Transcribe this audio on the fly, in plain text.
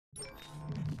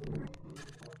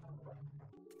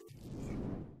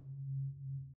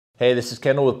Hey, this is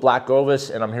Kendall with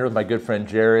BlackOvis, and I'm here with my good friend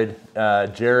Jared.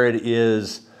 Jared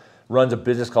runs a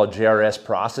business called Elk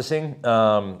Processing.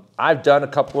 I've done a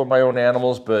couple of my own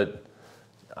animals, but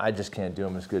I just can't do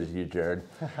them as good as you, Jared.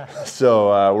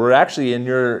 So we're actually in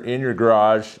your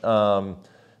garage.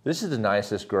 This is the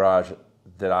nicest garage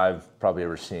that I've probably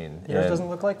ever seen. Yours doesn't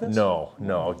look like this? No.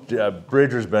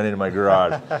 Bridger's been in my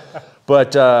garage.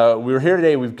 But we were here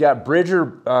today. We've got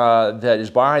Bridger that is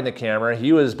behind the camera.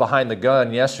 He was behind the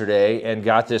gun yesterday and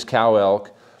got this cow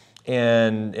elk.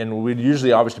 And we'd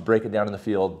usually obviously break it down in the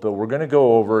field, but we're gonna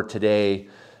go over today.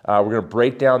 We're gonna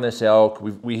break down this elk.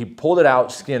 We pulled it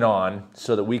out skin on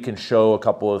so that we can show a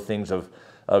couple of things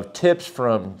of tips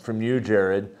from you,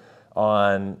 Jared,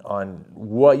 on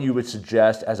what you would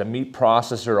suggest as a meat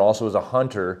processor, also as a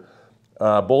hunter,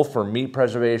 both for meat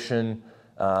preservation,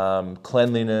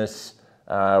 cleanliness.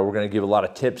 We're going to give a lot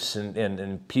of tips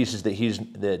and pieces that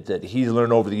he's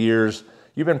learned over the years.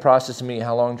 You've been processing meat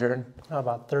how long, Jared?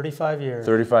 About 35 years.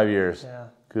 35 years. Yeah.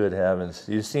 Good heavens.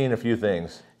 You've seen a few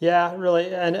things. Yeah,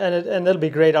 really, and it'll be a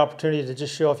great opportunity to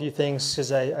just show a few things,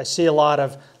 because I see a lot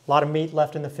of meat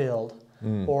left in the field.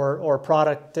 Or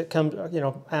product that comes,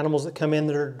 animals that come in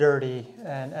that are dirty,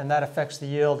 and that affects the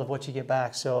yield of what you get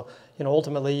back. So,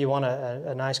 ultimately you want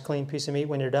a nice clean piece of meat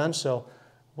when you're done. So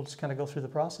we'll just kind of go through the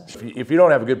process. If you don't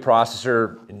have a good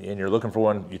processor and you're looking for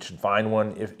one, you should find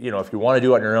one. If you want to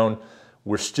do it on your own,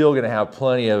 we're still going to have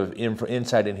plenty of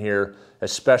insight in here,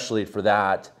 especially for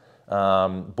that,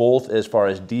 both as far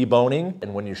as deboning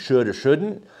and when you should or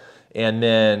shouldn't. And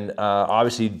then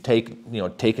obviously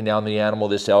taking down the animal,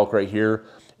 this elk right here,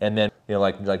 and then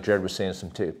like Jared was saying, some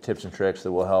tips and tricks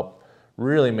that will help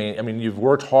really you've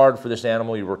worked hard for this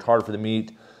animal, you've worked hard for the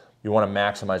meat. You want to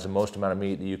maximize the most amount of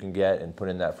meat that you can get and put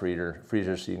in that freezer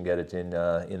so you can get it in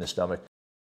the stomach.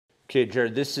 Okay,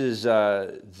 Jared, this is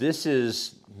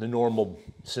the normal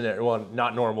scenario. Well,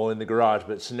 not normal in the garage,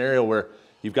 but scenario where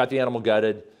you've got the animal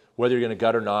gutted. Whether you're going to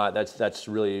gut or not, that's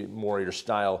really more your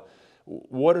style.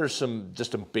 What are some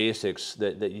basics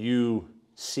that you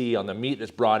see on the meat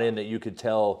that's brought in that you could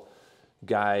tell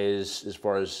guys as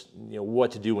far as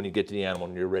what to do when you get to the animal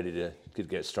and you're ready to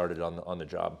get started on the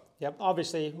job? Yep.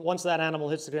 Obviously, once that animal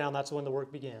hits the ground, that's when the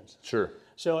work begins. Sure.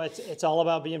 So it's all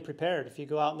about being prepared. If you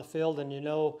go out in the field and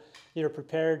you're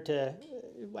prepared to,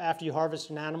 after you harvest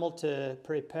an animal, to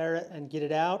prepare it and get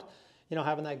it out,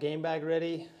 having that game bag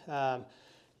ready.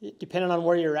 Depending on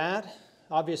where you're at,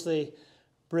 obviously,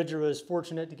 Bridger was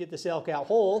fortunate to get this elk out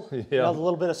whole. Yeah. A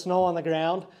little bit of snow on the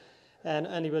ground,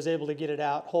 and he was able to get it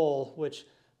out whole, which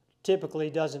typically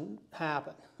doesn't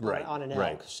happen on an elk.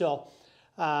 Right. So,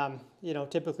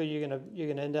 typically you're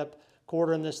gonna end up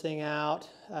quartering this thing out,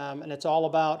 and it's all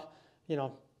about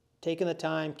taking the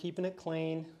time, keeping it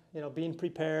clean, being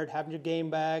prepared, having your game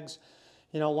bags.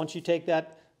 Once you take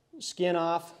that skin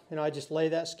off, I just lay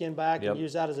that skin back and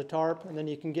use that as a tarp, and then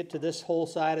you can get to this whole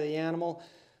side of the animal,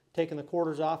 taking the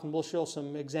quarters off, and we'll show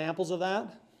some examples of that.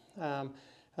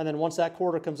 And then once that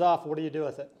quarter comes off, what do you do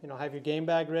with it? Have your game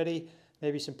bag ready,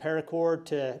 maybe some paracord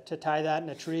to tie that in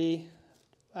a tree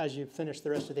as you finish the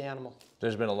rest of the animal.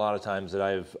 There's been a lot of times that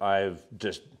I've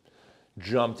just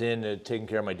jumped into taking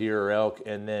care of my deer or elk,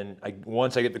 and then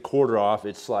once I get the quarter off,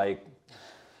 it's like,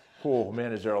 oh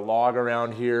man, is there a log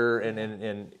around here?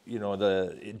 And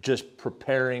just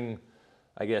preparing,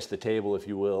 I guess, the table, if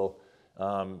you will.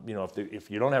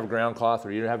 If you don't have a ground cloth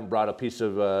or you haven't brought a piece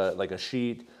of like a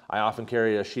sheet, I often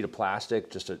carry a sheet of plastic,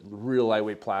 just a real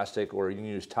lightweight plastic, or you can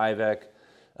use Tyvek,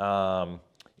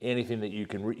 anything that you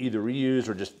can either reuse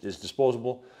or just is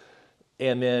disposable.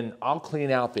 And then I'll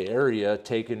clean out the area,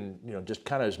 taking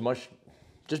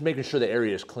just making sure the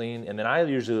area is clean. And then I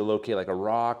usually locate like a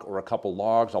rock or a couple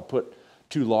logs. I'll put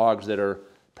 2 logs that are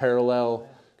parallel.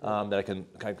 That I can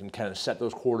kind of set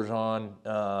those quarters on,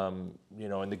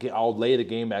 and I'll lay the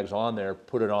game bags on there,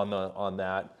 put it on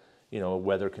that,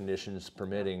 weather conditions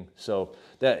permitting. So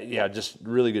just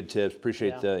really good tips.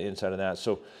 Appreciate the insight on that.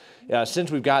 So, since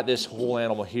we've got this whole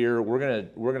animal here, we're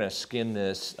gonna skin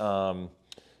this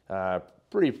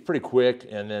pretty quick,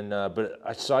 and then but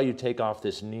I saw you take off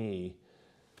this knee.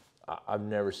 I've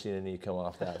never seen a knee come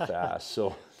off that fast.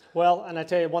 So. Well, and I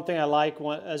tell you one thing I like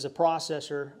as a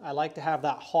processor, I like to have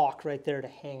that hawk right there to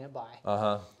hang it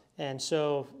by. And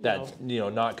so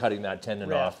not cutting that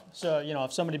tendon off. So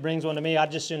if somebody brings one to me, I'd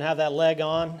just soon have that leg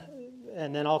on,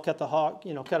 and then I'll cut the hawk,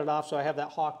 cut it off, so I have that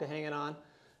hawk to hang it on.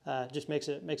 Just makes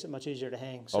it much easier to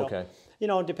hang. So,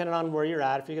 depending on where you're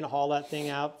at, if you're going to haul that thing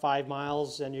out 5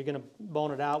 miles and you're going to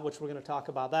bone it out, which we're going to talk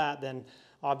about that, then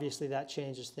obviously that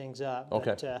changes things up.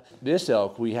 Okay. But, this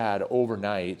elk we had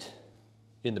overnight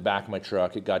in the back of my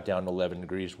truck. It got down to 11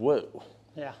 degrees. Whoa.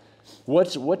 Yeah.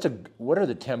 What are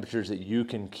the temperatures that you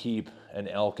can keep an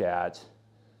elk at,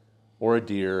 or a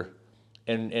deer,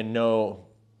 and know,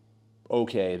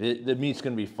 okay, the meat's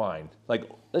going to be fine? Like,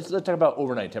 let's talk about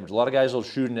overnight temperature. A lot of guys will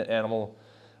shoot an animal.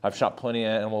 I've shot plenty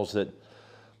of animals that,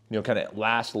 you know, kind of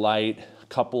last light. A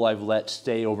couple I've let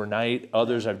stay overnight.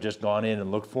 Others I've just gone in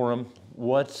and looked for them.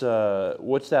 What's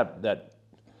that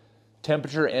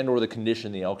temperature and or the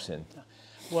condition the elk's in?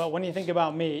 Well, when you think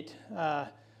about meat,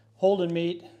 holding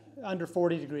meat under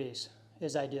 40 degrees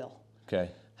is ideal. Okay.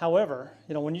 However,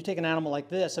 you know, when you take an animal like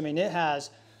this, I mean, it has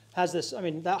this, I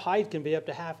mean, that hide can be up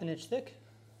to ½ inch thick.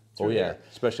 Oh yeah, there.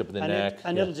 especially up in the neck.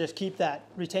 And it'll just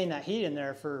retain that heat in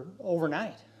there for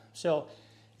overnight. So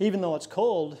even though it's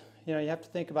cold, you know, you have to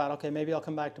think about, okay, maybe I'll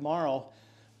come back tomorrow,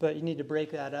 but you need to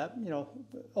break that up, you know,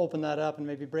 open that up and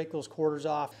maybe break those quarters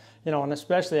off. You know, and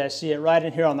especially I see it right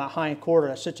in here on that hind quarter.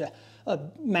 It's such a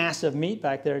massive meat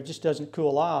back there, it just doesn't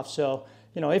cool off. So,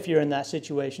 you know, if you're in that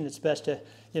situation, it's best to,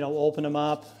 you know, open them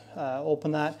up,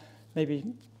 open that, maybe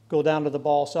go down to the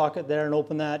ball socket there and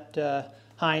open that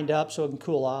hind up so it can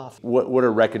cool off. What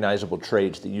are recognizable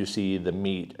traits that you see the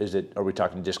meat? Are we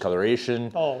talking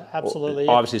discoloration? Oh, absolutely.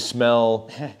 Obviously smell.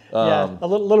 Yeah, a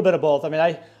little bit of both. I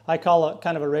mean, I call it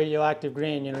kind of a radioactive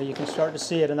green. You know, you can start to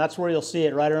see it, and that's where you'll see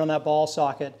it, right around that ball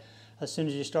socket. As soon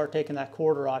as you start taking that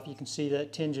quarter off, you can see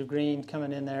that tinge of green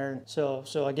coming in there. So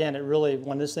again, it really,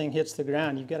 when this thing hits the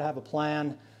ground, you've got to have a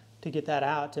plan to get that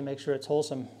out to make sure it's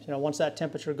wholesome. You know, once that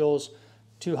temperature goes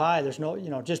too high, there's no,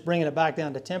 you know, just bringing it back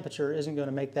down to temperature isn't going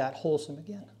to make that wholesome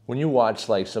again. When you watch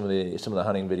like some of the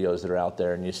hunting videos that are out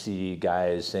there, and you see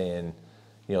guys saying,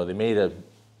 you know, they made a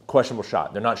questionable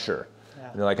shot, they're not sure. Yeah.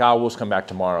 And they're like, oh, we'll just come back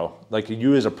tomorrow. Like,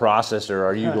 you as a processor,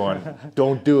 are you going,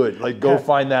 don't do it, like, go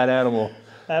find that animal?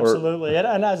 Absolutely.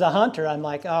 And as a hunter, I'm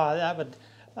like, oh,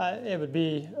 it would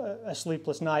be a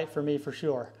sleepless night for me for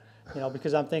sure, you know,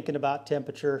 because I'm thinking about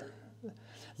temperature.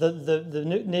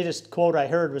 The neatest quote I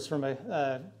heard was from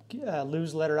a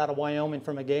newsletter out of Wyoming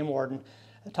from a game warden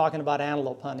talking about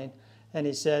antelope hunting. And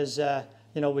he says,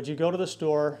 you know, would you go to the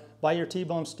store, buy your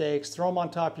T-bone steaks, throw them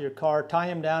on top of your car, tie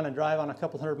them down and drive on a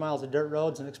couple hundred miles of dirt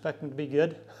roads and expect them to be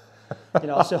good? You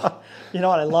know, so, you know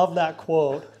what, I love that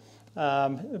quote.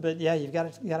 But yeah, you've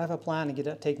got to have a plan to get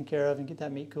that taken care of and get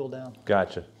that meat cooled down.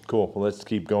 Gotcha. Cool. Well, let's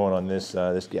keep going on this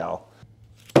gal.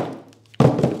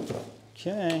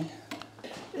 Okay.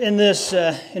 In this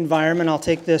environment, I'll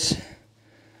take this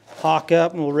hawk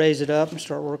up and we'll raise it up and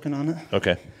start working on it.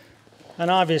 Okay.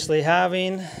 And obviously,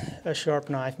 having a sharp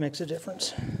knife makes a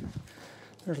difference.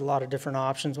 There's a lot of different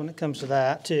options when it comes to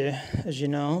that too, as you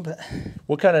know. But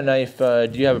what kind of knife,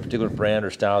 do you have a particular brand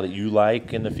or style that you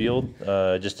like in the field?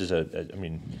 Just as I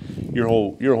mean, your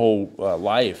whole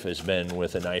life has been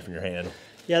with a knife in your hand.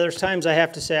 Yeah, there's times I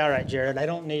have to say, all right, Jared, I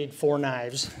don't need 4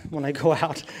 knives when I go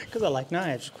out, because I like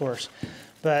knives, of course.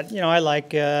 But, you know, I like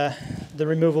the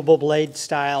removable blade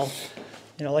style,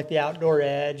 you know, like the outdoor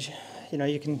edge. You know,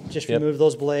 you can just remove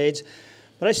those blades.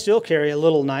 But I still carry a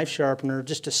little knife sharpener,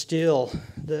 just a steel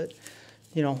that,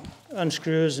 you know,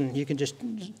 unscrews and you can just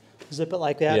zip it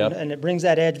like that, and it brings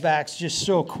that edge back just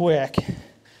so quick.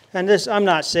 And this, I'm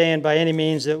not saying by any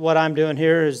means that what I'm doing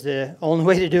here is the only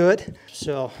way to do it.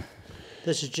 So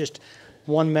this is just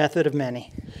one method of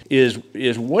many. Is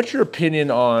what's your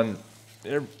opinion on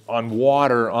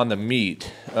water on the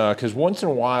meat? Because once in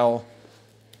a while,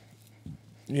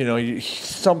 you know,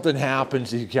 something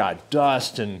happens, you got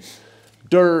dust and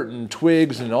dirt and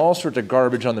twigs and all sorts of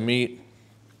garbage on the meat.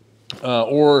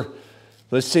 Or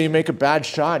let's say you make a bad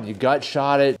shot, you gut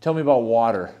shot it. Tell me about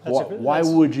water. Why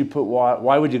would you put water?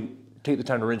 Why would you take the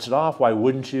time to rinse it off? Why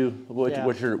wouldn't you?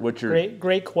 What's your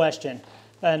great question.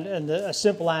 And a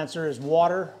simple answer is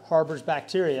water harbors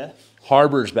bacteria.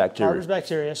 Harbors bacteria. Harbors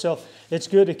bacteria. So it's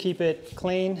good to keep it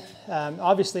clean.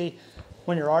 Obviously,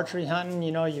 when you're archery hunting,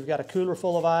 you know, you've got a cooler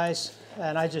full of ice,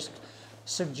 and I just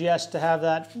suggest to have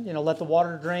that, you know, let the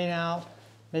water drain out.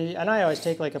 Maybe, and I always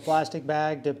take like a plastic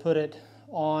bag to put it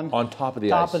on top of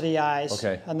the ice.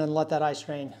 Okay. And then let that ice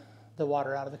drain the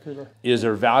water out of the cooler. Is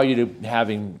there value to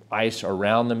having ice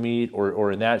around the meat,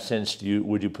 or in that sense,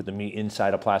 would you put the meat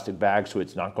inside a plastic bag so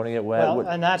it's not going to get wet? Well,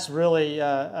 and that's really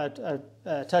a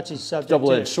touchy subject.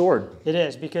 Double-edged sword. It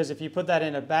is, because if you put that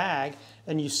in a bag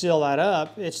and you seal that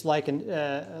up, it's like an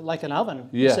oven,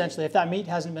 essentially, if that meat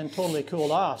hasn't been totally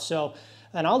cooled off. So,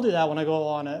 and I'll do that when I go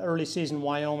on an early season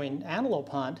Wyoming antelope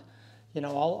hunt. You know,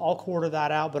 I'll quarter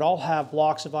that out, but I'll have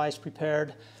blocks of ice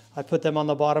prepared. I put them on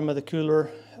the bottom of the cooler,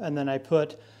 and then I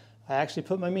actually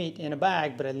put my meat in a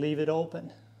bag, but I leave it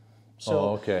open.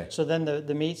 So, so then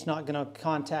the meat's not going to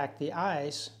contact the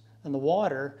ice and the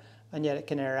water, and yet it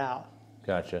can air out.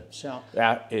 Gotcha. So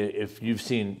If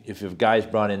if guys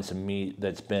brought in some meat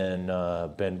that's been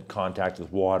in contact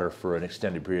with water for an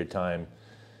extended period of time,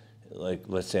 like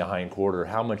let's say a hind quarter,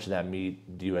 how much of that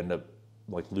meat do you end up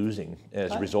like losing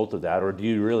as a result of that, or do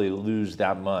you really lose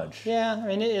that much? yeah, I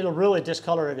mean it'll really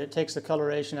discolor it. It takes the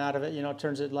coloration out of it. You know,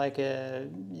 turns it like a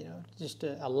just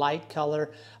a light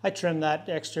color. I trim that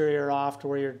exterior off to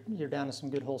where you're down to some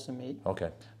good wholesome meat. Okay.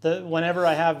 Whenever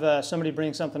I have somebody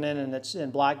bring something in and it's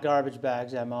in black garbage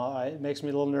bags, it makes me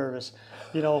a little nervous.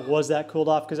 You know, was that cooled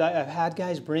off? Because I've had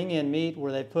guys bring in meat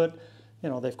where they put,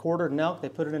 they've quartered an elk, they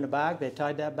put it in a bag, they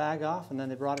tied that bag off, and then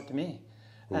they brought it to me.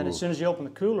 Ooh. And as soon as you open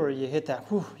the cooler, you hit that,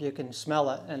 whew, you can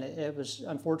smell it, and it was,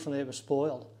 unfortunately, it was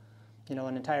spoiled,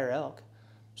 an entire elk.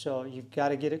 So you've got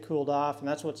to get it cooled off, and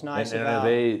that's what's nice about it. And are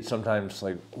they sometimes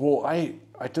like, well, I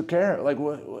took care of it, like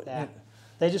what? Yeah.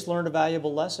 They just learned a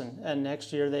valuable lesson, and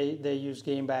next year they use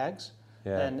game bags.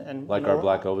 Yeah, and like our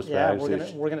BlackOvis bags.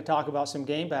 Yeah, we're gonna talk about some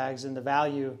game bags and the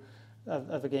value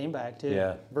of a game bag too,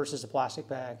 yeah, versus a plastic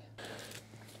bag.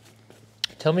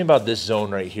 Tell me about this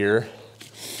zone right here.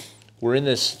 We're in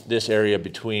this area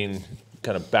between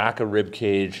kind of back of rib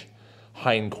cage,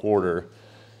 hind quarter.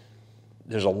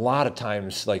 There's a lot of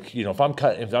times, like if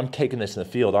I'm taking this in the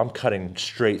field, I'm cutting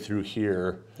straight through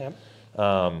here. Yep.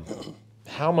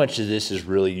 How much of this is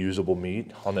really usable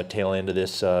meat on the tail end of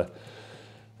this, the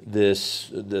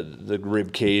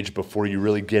rib cage before you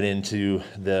really get into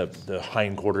the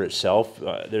hind quarter itself?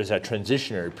 There's that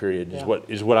transitionary period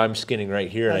is what I'm skinning right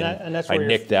here, and that's where I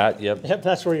nicked that. Yep. Yep,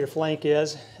 that's where your flank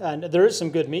is, and there is some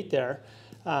good meat there.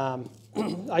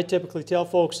 I typically tell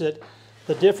folks that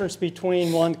the difference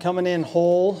between one coming in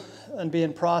whole and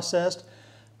being processed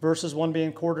versus one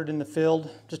being quartered in the field,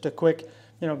 just a quick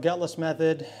gutless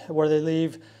method where they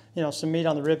leave, some meat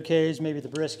on the rib cage, maybe the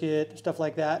brisket, stuff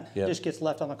like that. Yep. Just gets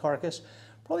left on the carcass.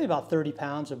 Probably about 30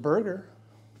 pounds of burger.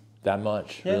 That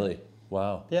much, yeah. Really?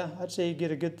 Wow. Yeah, I'd say you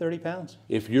get a good 30 pounds.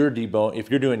 If you're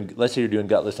doing, let's say you're doing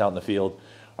gutless out in the field,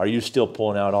 are you still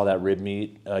pulling out all that rib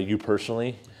meat, you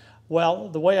personally? Well,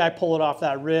 the way I pull it off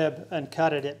that rib and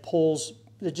cut it, it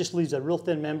just leaves a real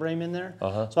thin membrane in there.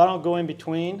 So I don't go in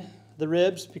between the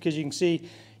ribs because you can see,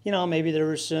 maybe there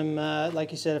was some,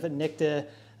 like you said, if it nicked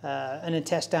an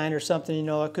intestine or something,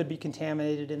 it could be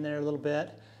contaminated in there a little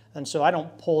bit. And so I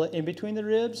don't pull it in between the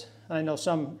ribs. I know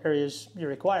some areas you're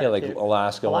required to. Yeah, like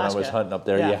Alaska, when I was hunting up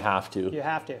there, you have to. You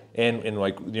have to. And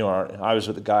like, I was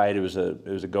with a guide, it was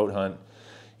a goat hunt,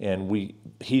 and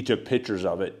he took pictures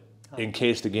of it in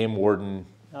case the game warden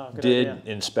did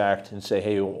inspect and say,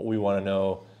 hey, we want to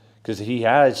know, because he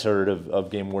has heard of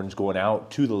game wardens going out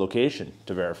to the location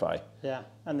to verify. Yeah,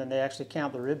 and then they actually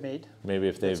count the rib meat. Maybe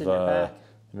if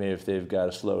they've got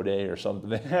a slow day or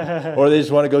something, or they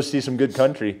just want to go see some good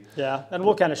country. Yeah, and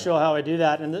we'll kind of show how I do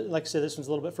that. And like I said, this one's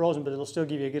a little bit frozen, but it'll still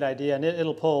give you a good idea, and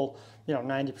it'll pull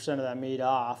 90% of that meat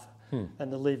off, and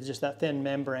they'll leave just that thin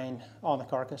membrane on the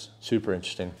carcass. Super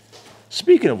interesting.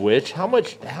 Speaking of which, how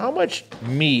much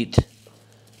meat?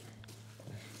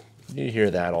 You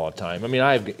hear that all the time. I mean,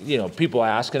 I've people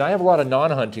ask, and I have a lot of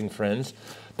non-hunting friends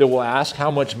that will ask, how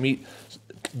much meat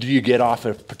do you get off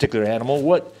a particular animal?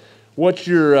 What's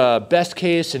your best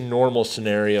case and normal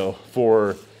scenario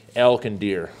for elk and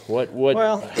deer?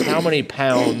 How many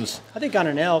pounds? I think on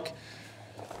an elk,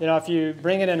 if you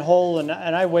bring it in whole, and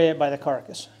I weigh it by the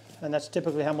carcass, and that's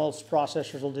typically how most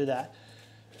processors will do that.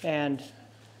 And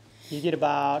you get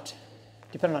about,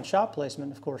 depending on shot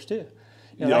placement, of course, too.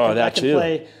 That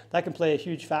can play a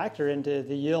huge factor into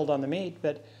the yield on the meat.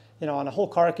 But on a whole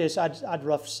carcass, I'd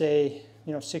rough say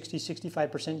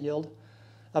 60-65% yield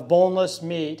of boneless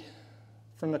meat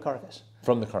from the carcass.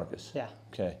 From the carcass. Yeah.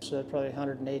 Okay. So probably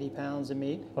 180 pounds of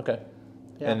meat. Okay.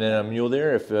 Yeah. And then a mule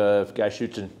deer, if a guy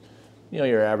shoots in,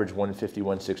 your average 150,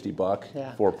 160 buck,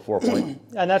 yeah. 4 point.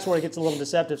 And that's where it gets a little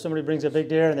deceptive. Somebody brings a big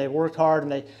deer and they worked hard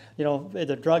and they,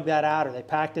 either drug that out or they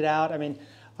packed it out. I mean,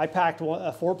 I packed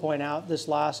a 4 point out this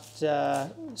last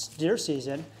deer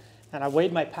season, and I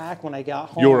weighed my pack when I got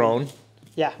home. Your own?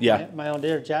 Yeah. Yeah. My own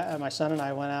deer. My son and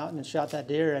I went out and shot that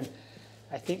deer, and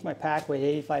I think my pack weighed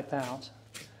 85 pounds.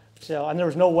 So, and there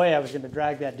was no way I was going to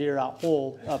drag that deer out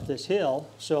whole up this hill.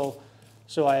 So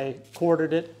I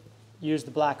quartered it, used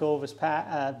the BlackOvis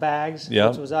bags,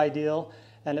 which was ideal,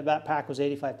 and that pack was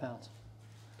 85 pounds.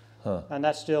 Huh. And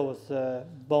that's still with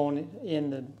bone in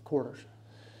the quarters.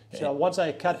 So once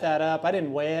I cut that up, I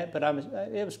didn't weigh it, but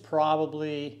it was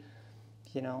probably,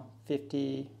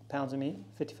 50 pounds of meat,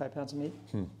 55 pounds of meat.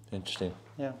 Interesting.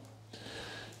 Yeah.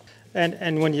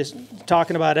 And when you're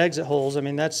talking about exit holes, I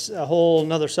mean, that's a whole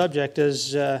another subject.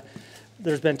 There's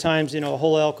been times, a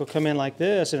whole elk will come in like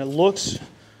this, and it looks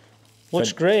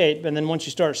looks great, and then once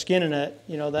you start skinning it,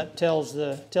 you know, that tells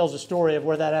the story of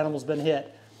where that animal's been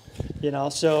hit. You know,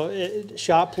 so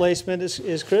shot placement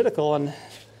is critical, and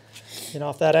you know,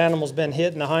 if that animal's been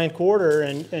hit in the hind quarter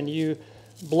and you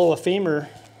blow a femur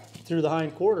through the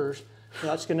hind quarters, you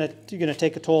know, you're gonna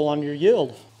take a toll on your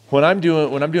yield. When I'm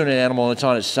doing an animal and it's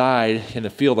on its side in the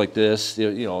field like this,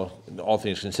 you know, all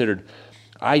things considered,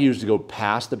 I usually go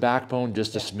past the backbone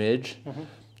just a smidge.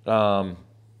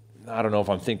 I don't know if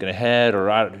I'm thinking ahead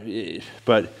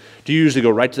but do you usually go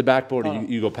right to the backbone or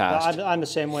you go past? I'm the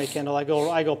same way, Kendall. I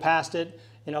go past it.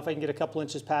 You know, if I can get a couple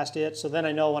inches past it, so then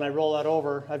I know when I roll that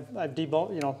over, I've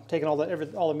deboned, you know, taken all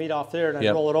the meat off there, and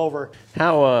I roll it over.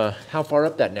 How far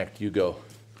up that neck do you go?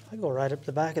 I go right up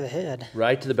the back of the head.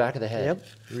 Right to the back of the head. Yep.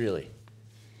 Really?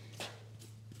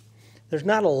 There's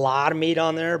not a lot of meat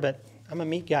on there, but I'm a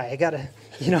meat guy. I gotta,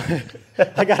 you know,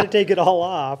 I gotta take it all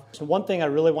off. So one thing I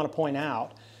really want to point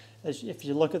out is if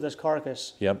you look at this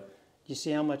carcass. Yep. You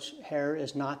see how much hair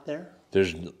is not there?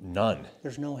 There's none.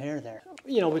 There's no hair there.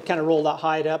 You know, we kind of rolled that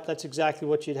hide up. That's exactly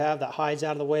what you'd have. That hide's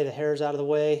out of the way, the hair's out of the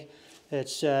way.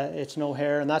 It's no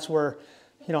hair, and that's where,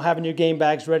 you know, having your game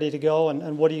bags ready to go,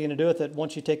 and what are you going to do with it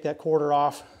once you take that quarter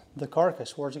off the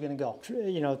carcass? Where's it going to go?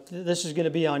 You know, this is going to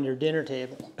be on your dinner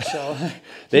table. So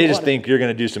they just think you're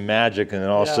going to do some magic, and then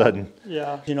all of a sudden.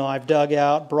 Yeah. You know, I've dug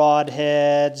out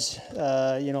broadheads,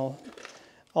 you know,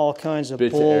 all kinds of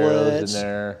bits bullets. Of arrows in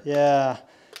there. Yeah.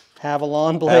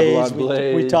 Havalon blades.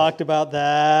 We talked about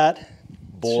that.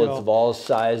 Bullets of all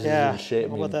sizes and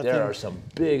shape. I mean, there are some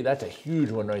big, that's a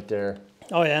huge one right there.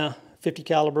 Oh yeah. 50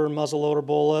 caliber muzzleloader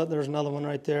bullet. There's another one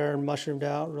right there, mushroomed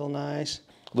out, real nice.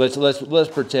 Let's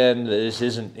pretend that this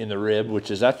isn't in the rib,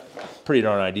 that's pretty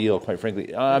darn ideal, quite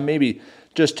frankly. Maybe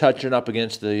just touching up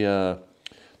against the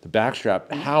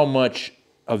backstrap. How much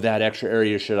of that extra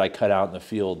area should I cut out in the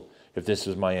field if this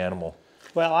was my animal?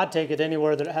 Well, I'd take it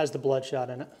anywhere that it has the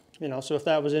bloodshot in it. You know, so if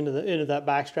that was into that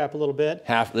backstrap a little bit.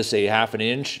 Let's say half an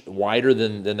inch wider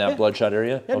than that bloodshot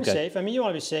area? Yeah, be safe. I mean, you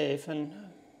want to be safe.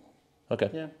 Okay.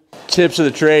 Yeah. Tips of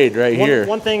the trade here.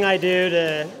 One thing I do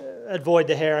to avoid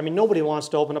the hair, I mean, nobody wants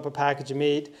to open up a package of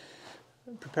meat,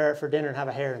 prepare it for dinner, and have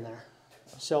a hair in there.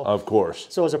 So, of course.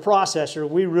 So as a processor,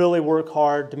 we really work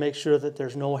hard to make sure that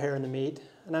there's no hair in the meat.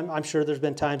 And I'm sure there's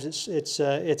been times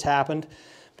it's happened.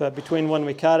 But between when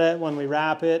we cut it, when we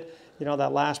wrap it, you know,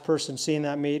 that last person seeing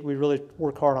that meat, we really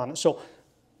work hard on it. So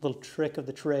little trick of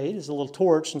the trade is a little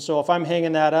torch. And so if I'm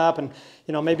hanging that up and,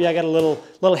 you know, maybe I got a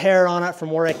little hair on it from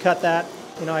where I cut that,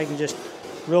 you know, I can just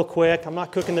real quick, I'm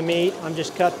not cooking the meat, I'm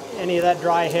just cut any of that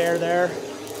dry hair there,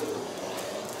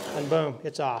 and boom,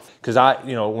 it's off. Because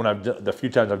you know, when the few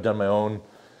times I've done my own,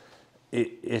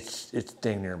 it's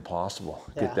dang near impossible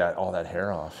to get all that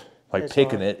hair off. Like it's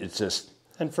picking hard. It's just.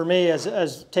 And for me,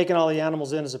 as taking all the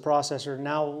animals in as a processor,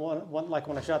 now, like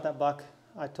when I shot that buck,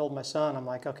 I told my son, I'm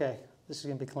like, okay, this is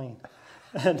going to be clean.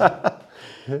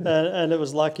 and it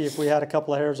was lucky if we had a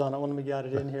couple of hairs on it when we got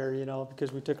it in here, you know,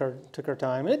 because we took our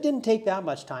time. And it didn't take that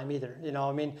much time either, you know.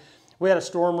 I mean, we had a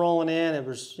storm rolling in. It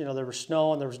was, you know, there was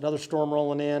snow and there was another storm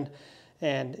rolling in,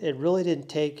 and it really didn't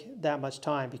take that much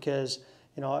time because,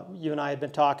 you know, you and I had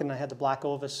been talking. I had the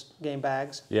BlackOvis game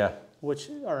bags,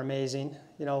 which are amazing.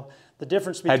 You know, the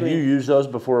difference between. Had you used those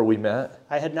before we met?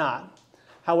 I had not.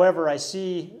 However, I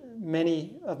see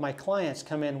many of my clients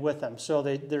come in with them. So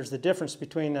there's the difference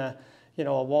between a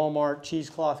Walmart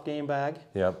cheesecloth game bag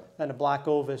and a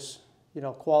BlackOvis, you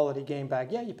know, quality game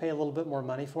bag. Yeah, you pay a little bit more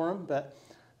money for them, but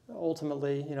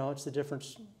ultimately, you know, it's the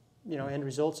difference, you know, end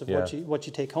results of what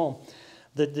you take home.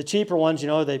 The cheaper ones, you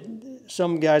know,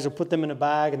 some guys will put them in a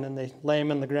bag and then they lay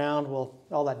them in the ground. Well,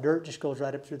 all that dirt just goes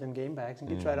right up through them game bags and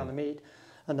gets right on the meat.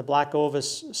 And the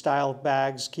BlackOvis style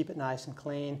bags keep it nice and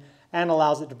clean and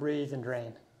allows it to breathe and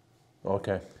drain.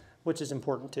 Okay. Which is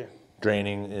important too.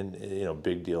 Draining, and you know,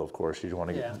 big deal, of course. You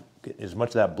want to get as much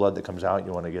of that blood that comes out,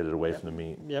 you want to get it away from the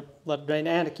meat. Yep, let it drain,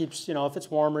 and it keeps, you know, if it's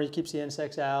warmer, it keeps the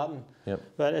insects out.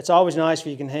 But it's always nice if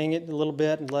you can hang it a little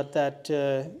bit and let that,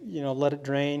 you know, let it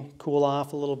drain, cool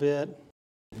off a little bit.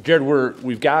 Jared,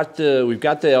 we've got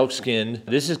the elk skin.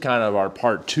 This is kind of our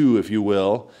part two, if you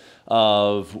will,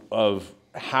 of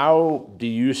how do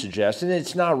you suggest, and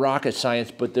it's not rocket science,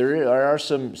 but there are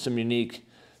some unique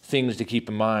things to keep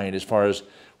in mind as far as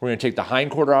we're going to take the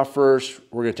hind quarter off first,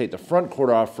 we're going to take the front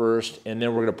quarter off first, and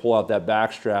then we're going to pull out that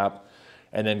back strap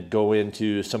and then go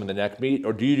into some of the neck meat?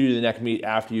 Or do you do the neck meat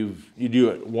after you do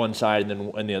it one side and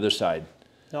then on the other side?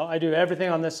 No, I do everything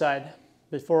on this side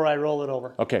before I roll it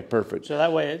over. Okay, perfect. So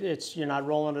that way you're not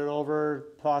rolling it over,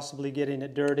 possibly getting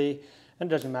it dirty.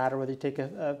 And it doesn't matter whether you take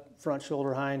a front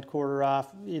shoulder, hind quarter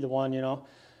off, either one, you know.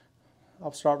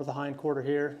 I'll start with the hind quarter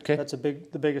here. Okay. That's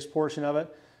the biggest portion of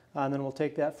it. And then we'll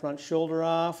take that front shoulder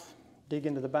off, dig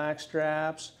into the back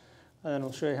straps, and then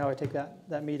we'll show you how I take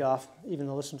that meat off, even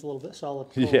though this one's a little bit solid.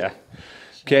 Yeah.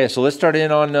 Okay, so let's start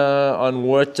in on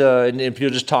what, and if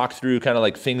you'll just talk through kind of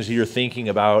like things you're thinking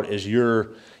about as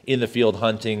you're in the field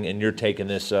hunting and you're taking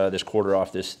this this quarter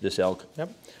off this elk.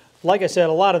 Yep. Like I said,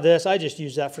 a lot of this, I just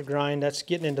use that for grind. That's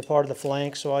getting into part of the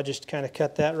flank, so I just kind of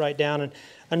cut that right down.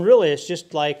 And really, it's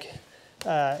just like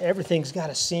everything's got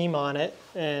a seam on it,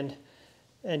 and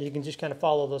you can just kind of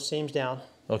follow those seams down.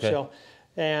 Okay. So,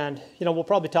 and, you know, we'll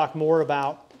probably talk more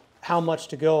about how much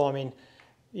to go. I mean,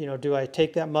 you know, do I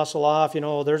take that muscle off? You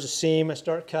know, there's a seam, I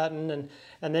start cutting,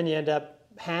 and then you end up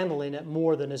handling it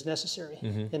more than is necessary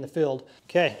in the field.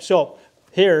 Okay, so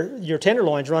here, your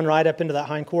tenderloins run right up into that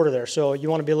hind quarter there, so you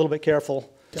want to be a little bit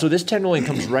careful. So this tenderloin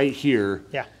comes right here.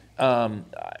 Yeah.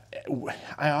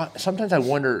 Sometimes I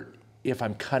wonder if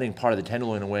I'm cutting part of the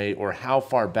tenderloin away or how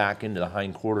far back into the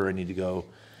hind quarter I need to go.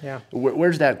 Yeah.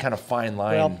 Where's that kind of fine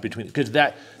line between? Because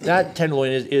that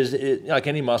tenderloin is like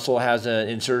any muscle has an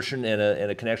insertion and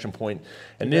a connection point,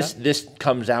 and this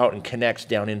comes out and connects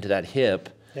down into that hip.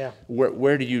 Yeah.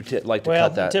 Where do you like to well,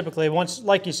 cut that? Typically, once,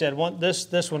 like you said,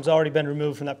 this one's already been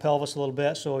removed from that pelvis a little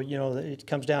bit, so you know it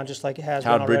comes down just like it has.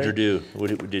 How'd Bridger do?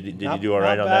 Did he do all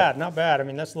right on that? Not bad. I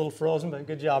mean, that's a little frozen, but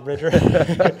good job, Bridger.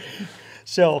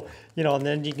 So you know, and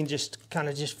then you can just kind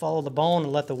of just follow the bone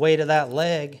and let the weight of that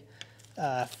leg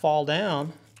fall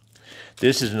down.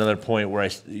 This is another point where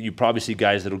you probably see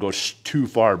guys that'll go too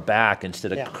far back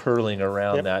instead of curling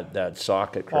around that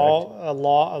socket, correct? A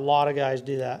lot of guys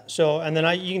do that. So, and then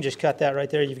you can just cut that right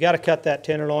there. You've got to cut that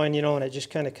tenderloin, you know, and it just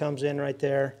kind of comes in right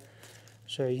there.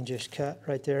 So you can just cut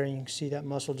right there, and you can see that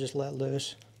muscle just let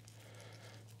loose.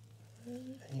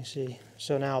 And you see,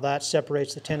 so now that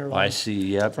separates the tenderloin. I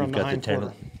see, yep, from you've got the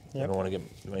tenderloin. Yep. I don't want to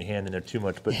get my hand in there too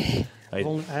much, but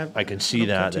I can see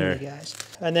that there. Guys.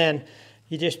 And then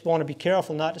you just want to be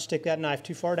careful not to stick that knife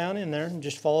too far down in there and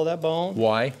just follow that bone.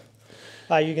 Why?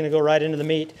 You're going to go right into the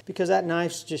meat because that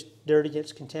knife's just dirty,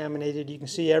 gets contaminated. You can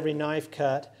see every knife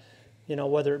cut, you know,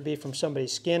 whether it be from somebody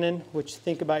skinning, which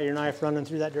think about your knife running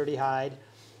through that dirty hide,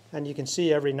 and you can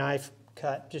see every knife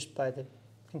cut just by the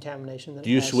contamination that it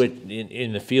has. Do you switch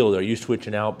in the field? Are you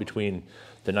switching out between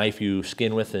the knife you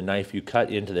skin with and the knife you cut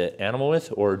into the animal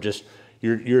with, or just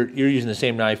you're using the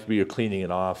same knife but you're cleaning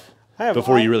it off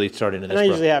before you really start into this? And I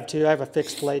usually have two. I have a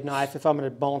fixed blade knife. If I'm going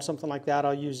to bone something like that,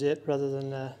 I'll use it rather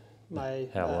than my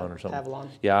Havilon or something. Havilon.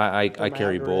 Yeah, I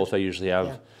carry both. I usually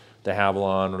have the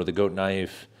Havilon or the goat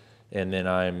knife, and then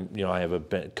I have a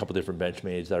couple different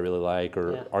Benchmades that I really like,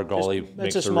 or Argali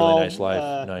makes a really nice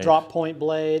knife. Drop point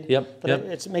blade. Yep. But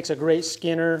it makes a great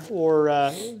skinner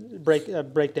or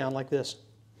breakdown like this.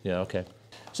 Yeah. Okay.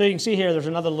 So you can see here, there's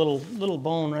another little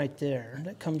bone right there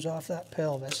that comes off that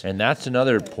pelvis. And that's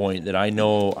another point that I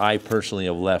know I personally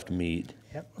have left meat.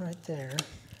 Yep, right there.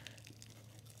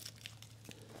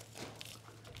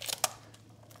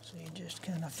 So you just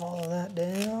kind of follow that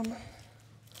down.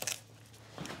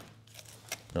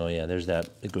 Oh yeah, there's that.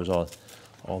 It goes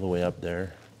all the way up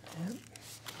there. Yep.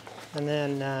 And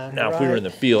then now, if we were in the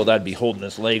field, I'd be holding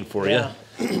this leg for you.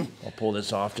 I'll pull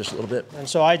this off just a little bit. And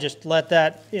so I just let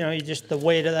that, you know, the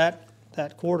weight of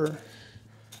that quarter,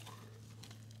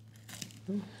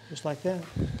 just like that.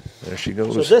 There she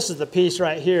goes. So this is the piece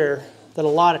right here that a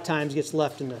lot of times gets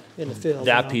left in the field.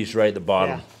 That piece right at the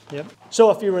bottom. Yeah. Yep.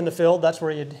 So if you were in the field, that's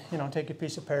where you'd take a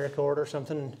piece of paracord or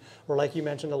something, or like you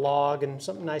mentioned, a log and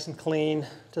something nice and clean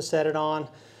to set it on.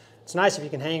 It's nice if you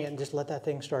can hang it and just let that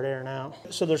thing start airing out.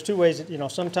 So there's two ways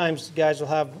that, sometimes guys will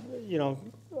have,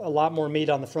 a lot more meat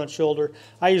on the front shoulder.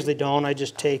 I usually don't. I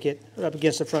just take it up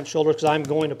against the front shoulder because I'm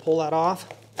going to pull that off.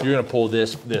 You're going to pull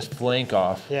this flank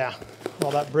off. Yeah,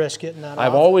 all that brisket and that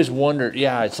I've always wondered,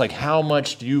 it's like how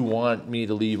much do you want me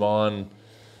to leave on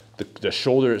the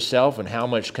shoulder itself, and how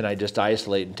much can I just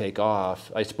isolate and take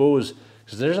off? I suppose,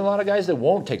 because there's a lot of guys that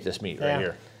won't take this meat right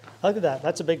here. Look at that.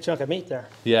 That's a big chunk of meat there.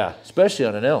 Yeah, especially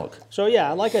on an elk. So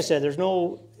yeah, like I said, there's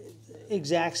no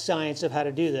exact science of how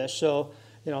to do this. So,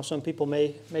 some people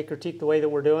may critique the way that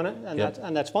we're doing it,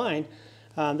 and that's fine.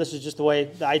 This is just the way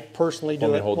that I personally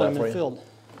do it when I'm in the field.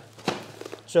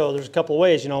 So there's a couple of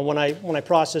ways. When I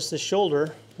process this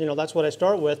shoulder, that's what I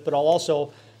start with, but I'll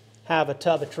also have a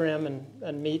tub of trim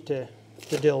and meat to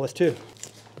deal with too.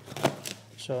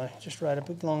 So I just right up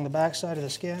along the back side of the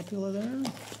scapula there.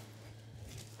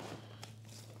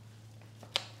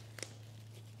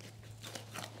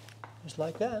 Just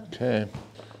like that. Okay.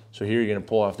 So here you're gonna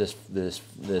pull off this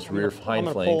rear hind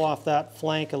I'm flank. gonna pull off that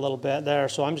flank a little bit there,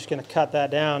 so I'm just gonna cut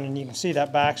that down, and you can see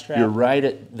that back strap. You're right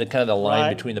at the kind of the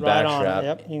line between the back on strap. it,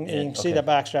 yep, you can see the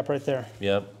back strap right there.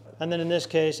 Yep. And then in this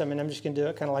case, I mean, I'm just gonna do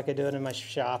it kind of like I do it in my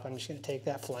shop. I'm just gonna take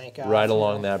that flank out. Right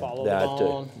along that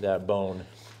bone.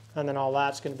 And then all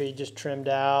that's gonna be just trimmed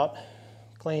out,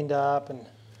 cleaned up, and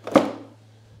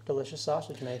delicious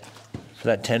sausage made. For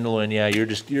that tenderloin, yeah,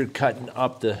 you're cutting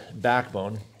up the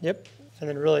backbone. Yep. And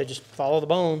then really just follow the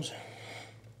bones.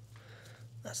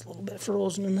 That's a little bit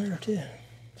frozen in there too.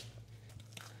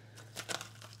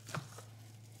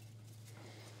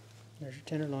 There's your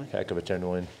tenderloin. Heck of a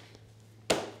tenderloin.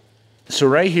 So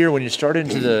right here, when you start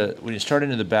into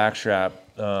the back strap,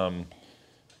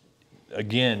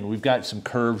 again, we've got some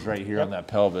curves right here on that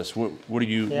pelvis. What are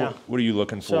you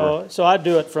looking for? So I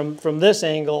do it from this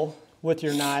angle with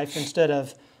your knife instead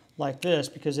of like this,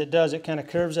 because it kind of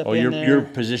curves up in there. You're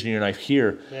positioning your knife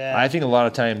here. Yeah. I think a lot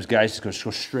of times guys just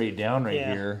go straight down right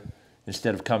here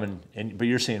instead of coming in. But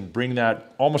you're saying bring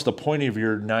that almost the point of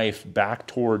your knife back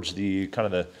towards the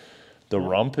kind of the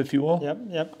rump, if you will.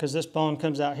 Yep. Because this bone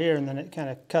comes out here, and then it kind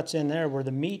of cuts in there where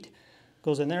the meat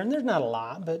goes in there. And there's not a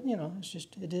lot, but you know,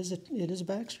 it is a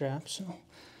back strap. So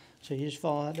you just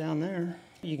follow that down there.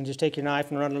 You can just take your knife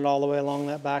and run it all the way along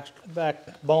that back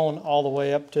bone all the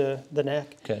way up to the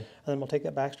neck. Okay. And then we'll take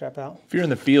that back strap out. If you're in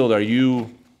the field, are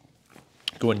you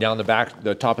going down the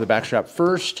top of the back strap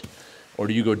first, or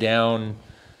do you go down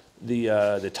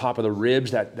the top of the ribs,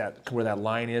 that where that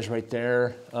line is right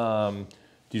there?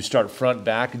 Do you start front,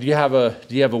 back? Do you have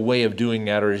a way of doing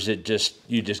that, or is it just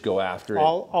you just go after it?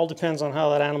 All depends on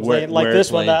how that animal's laying. Like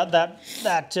this one,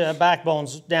 that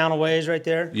backbone's down a ways right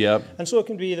there. Yep. And so it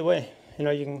can be either way. You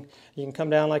know, you can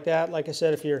come down like that. Like I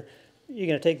said, if you're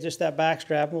gonna take just that back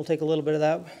strap, and we'll take a little bit of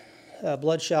that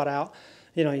bloodshot out.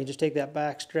 You know, you just take that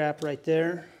back strap right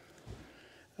there,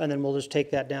 and then we'll just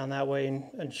take that down that way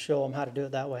and show them how to do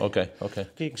it that way. Okay.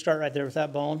 You can start right there with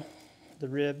that bone, the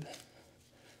rib.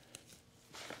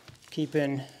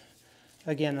 Keeping,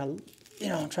 again, you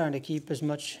know, trying to keep as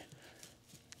much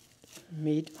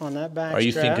meat on that back strap. Are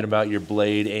you thinking about your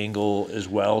blade angle as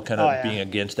well, kind of being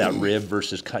against that rib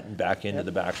versus cutting back into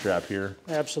the back strap here?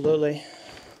 Absolutely.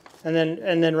 And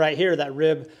then right here, that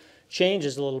rib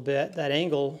changes a little bit. That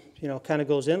angle, you know, kind of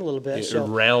goes in a little bit. It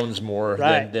rounds more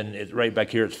than right back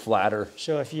here. It's flatter.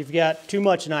 So if you've got too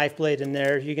much knife blade in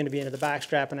there, you're going to be into the back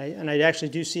strap, and I actually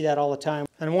do see that all the time.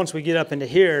 And once we get up into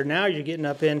here, now you're getting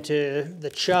up into the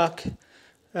chuck,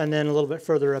 and then a little bit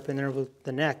further up in there with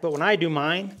the neck. But when I do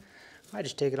mine, I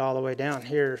just take it all the way down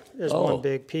here as one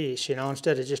big piece, you know,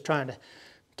 instead of just trying to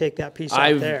take that piece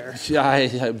out there.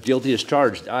 I'm guilty as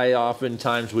charged. I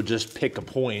oftentimes would just pick a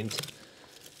point,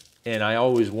 and I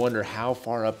always wonder how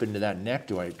far up into that neck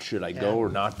should I go or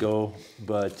not go.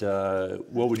 But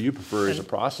what would you prefer as a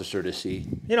processor to see?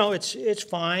 You know, it's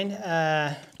fine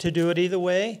to do it either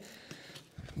way.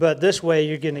 But this way,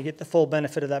 you're going to get the full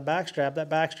benefit of that back strap. That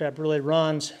back strap really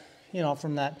runs, you know,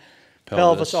 from that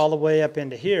pelvis all the way up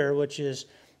into here, which is,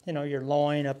 you know, your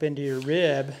loin up into your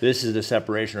rib. This is the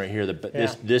separation right here.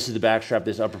 This is the back strap.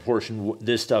 This upper portion.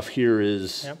 This stuff here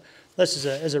is. Yep. This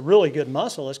is a really good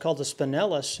muscle. It's called the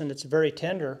spinalis, and it's a very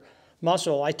tender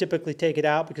muscle. I typically take it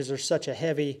out because there's such a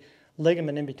heavy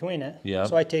ligament in between it. Yeah.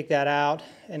 So I take that out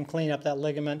and clean up that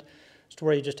ligament to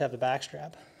where you just have the back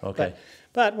strap. Okay.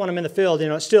 But when I'm in the field, you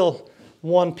know, it's still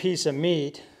one piece of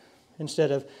meat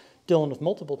instead of dealing with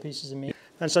multiple pieces of meat.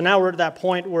 And so now we're at that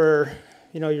point where,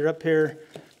 you know, you're up here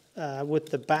with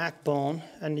the backbone,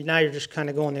 and now you're just kind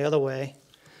of going the other way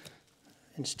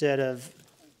instead of,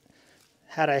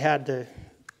 had I had the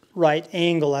right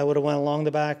angle, I would have went along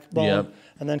the backbone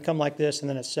and then come like this, and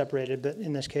then it's separated. But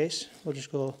in this case, we'll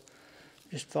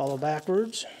just follow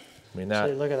backwards. I mean,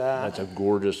 look at that. That's a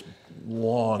gorgeous,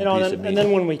 long piece of meat. And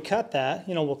then when we cut that,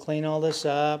 you know, we'll clean all this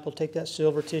up. We'll take that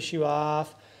silver tissue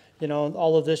off. You know,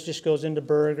 all of this just goes into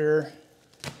burger.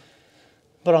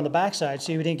 But on the backside,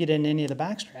 see, we didn't get in any of the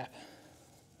backstrap.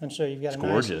 And so you've got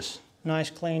a nice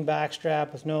clean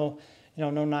backstrap with no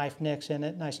knife nicks in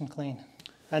it, nice and clean.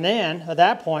 And then at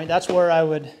that point, that's where I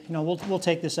would, you know, we'll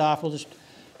take this off. We'll just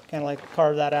kind of like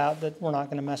carve that out, that we're not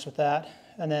going to mess with that.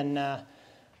 And then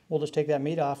we'll just take that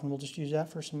meat off, and we'll just use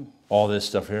that for some. All this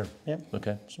stuff here? Yep.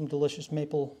 Okay. Some delicious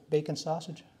maple bacon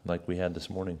sausage. Like we had this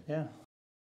morning. Yeah.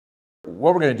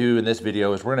 What we're going to do in this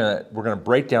video is we're going to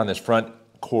break down this front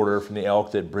quarter from the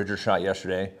elk that Bridger shot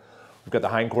yesterday. We've got the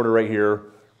hind quarter right here.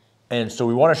 And so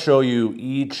we want to show you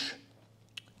each,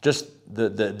 just the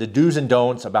do's and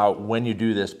don'ts about when you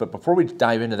do this. But before we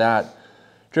dive into that,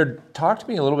 Jared, talk to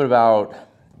me a little bit about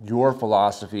your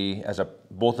philosophy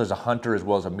both as a hunter as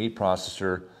well as a meat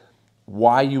processor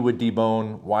why you would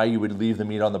debone, why you would leave the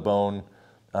meat on the bone,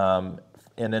 and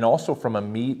then also from a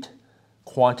meat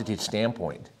quantity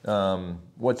standpoint.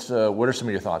 What are some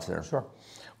of your thoughts there? Sure.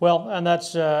 Well, and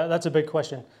that's a big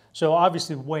question. So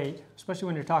obviously weight, especially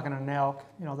when you're talking an elk,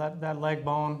 you know, that leg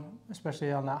bone,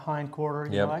 especially on that hind quarter,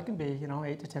 you know, that can be, you know,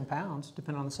 8 to 10 pounds,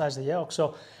 depending on the size of the elk.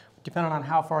 So depending on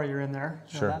how far you're in there,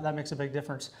 you know, that makes a big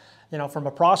difference. You know, from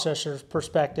a processor's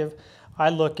perspective, I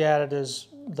look at it as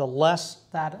the less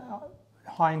that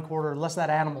hind quarter, less that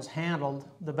animal's handled,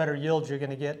 the better yields you're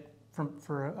going to get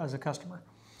as a customer.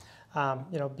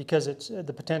 You know, because it's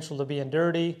the potential to be in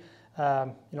dirty,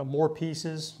 you know, more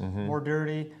pieces, more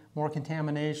dirty, more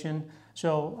contamination.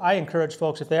 So I encourage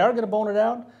folks, if they are going to bone it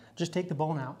out, just take the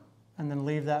bone out and then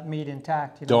leave that meat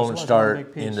intact. You know, don't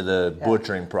start into the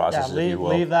butchering process, if you will.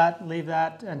 Leave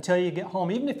that until you get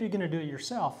home. Even if you're going to do it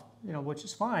yourself, you know, which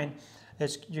is fine,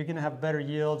 you're going to have better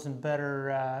yields and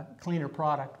better, cleaner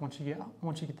product once you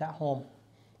get that home.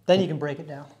 Then you can break it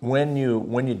down. When you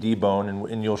debone,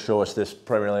 and you'll show us this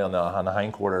primarily on the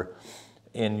hind quarter,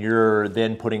 and you're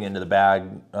then putting it into the bag.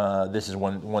 This is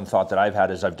one thought that I've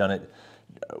had as I've done it.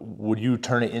 Would you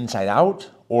turn it inside out,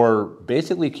 or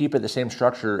basically keep it the same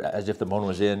structure as if the bone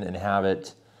was in and have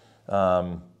it,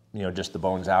 you know, just the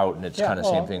bones out, and it's kind of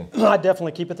the same thing? I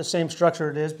definitely keep it the same structure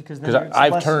it is, because then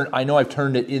I know I've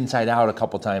turned it inside out a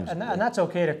couple times, and that's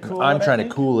okay to cool it. I'm trying to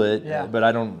cool it, but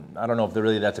I don't know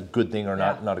if that's a good thing or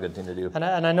not a good thing to do.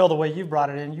 And I know the way you brought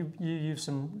it in, you use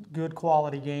some good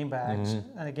quality game bags,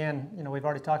 and again, you know, we've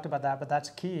already talked about that, but that's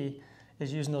key,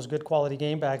 is using those good quality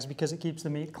game bags, because it keeps the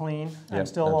meat clean and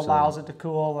still allows it to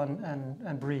cool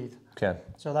and breathe. Okay.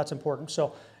 So that's important.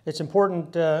 So it's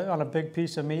important on a big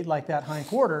piece of meat like that hind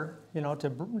quarter, you know,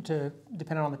 to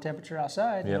depending on the temperature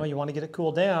outside, you know, you want to get it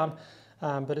cooled down,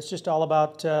 but it's just all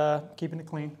about keeping it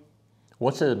clean.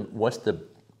 What's the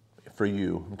for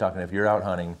you? I'm talking if you're out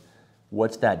hunting,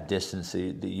 what's that distance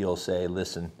that you'll say,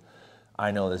 listen,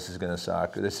 I know this is going to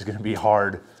suck, or this is going to be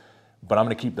hard, but I'm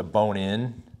going to keep the bone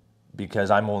in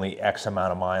because I'm only X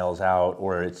amount of miles out,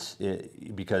 or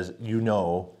because you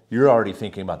know. You're already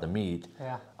thinking about the meat.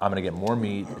 Yeah. I'm going to get more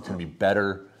meat. It's going to be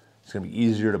better. It's going to be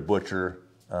easier to butcher.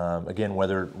 Again,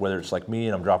 whether it's like me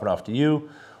and I'm dropping off to you,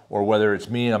 or whether it's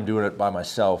me and I'm doing it by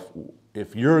myself.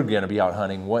 If you're going to be out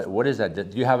hunting, what is that?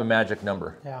 Do you have a magic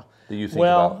number? Yeah. That you think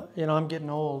about? Well, you know, I'm getting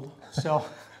old, so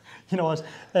you know,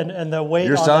 and the weight.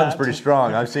 Your son's pretty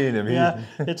strong. I've seen him. Yeah,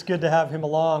 it's good to have him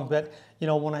along, but. You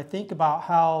know, when I think about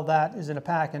how that is in a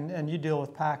pack, and you deal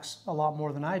with packs a lot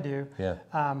more than I do,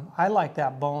 I like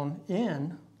that bone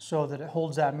in so that it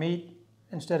holds that meat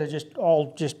instead of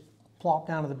just plop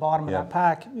down to the bottom of that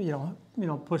pack, you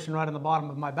know, pushing right on the bottom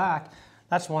of my back.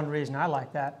 That's one reason I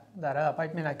like that up. I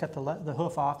mean, I cut the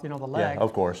hoof off, you know, the leg. Yeah,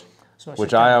 of course. So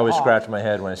which I always scratch my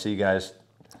head when I see guys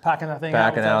packing that thing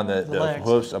out the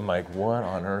hoofs. I'm like, what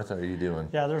on earth are you doing?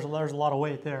 Yeah, there's a lot of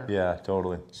weight there. Yeah,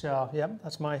 totally. So, yep,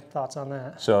 that's my thoughts on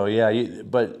that. So, yeah,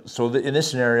 in this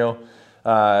scenario,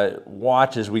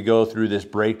 watch as we go through this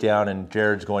breakdown, and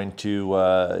Jared's going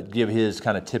to give his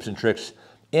kind of tips and tricks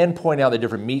and point out the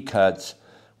different meat cuts.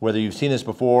 Whether you've seen this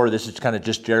before, this is kind of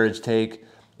just Jared's take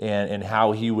and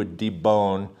how he would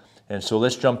debone. And so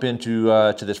let's jump into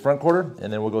to this front quarter,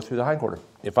 and then we'll go through the hind quarter.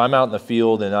 If I'm out in the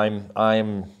field and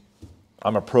I'm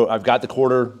a pro, I've got the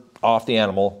quarter off the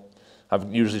animal.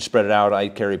 I've usually spread it out. I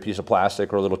carry a piece of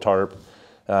plastic or a little tarp.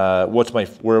 Where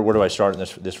do I start in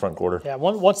this front quarter? Yeah,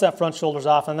 once that front shoulder's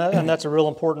off, and that's a real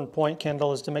important point,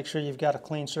 Kendall, is to make sure you've got a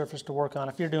clean surface to work on.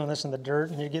 If you're doing this in the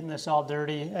dirt and you're getting this all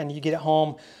dirty, and you get it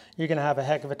home, you're going to have a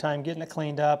heck of a time getting it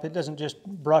cleaned up. It doesn't just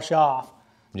brush off.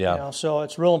 Yeah. You know, so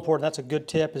it's real important. That's a good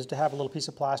tip, is to have a little piece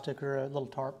of plastic or a little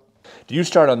tarp. Do you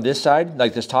start on this side,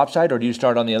 like this top side, or do you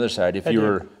start on the other side?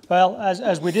 Well,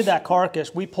 as we did that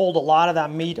carcass, we pulled a lot of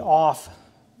that meat off,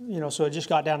 you know, so it just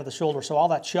got down to the shoulder. So all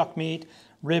that chuck meat,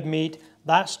 rib meat,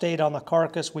 that stayed on the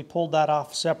carcass. We pulled that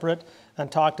off separate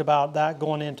and talked about that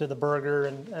going into the burger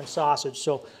and sausage.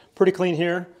 So pretty clean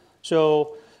here.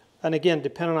 So, and again,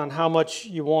 depending on how much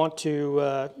you want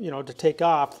to, you know, to take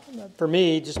off, for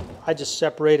me, I just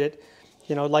separate it,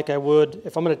 you know, like I would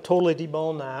if I'm going to totally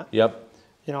debone that. Yep.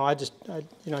 You know,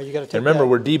 you know, you got to take. And remember,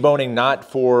 we're deboning not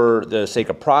for the sake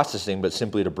of processing, but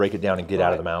simply to break it down and get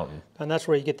out of the mountain. And that's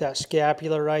where you get that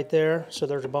scapula right there. So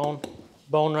there's a bone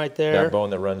right there. That bone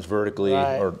that runs vertically.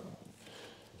 Right.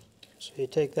 So you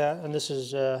take that, and this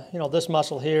is, you know, this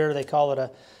muscle here, they call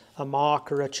it a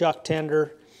mock or a chuck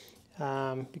tender,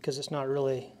 because it's not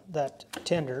really that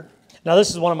tender. Now, this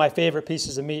is one of my favorite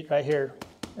pieces of meat right here,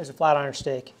 is a flat iron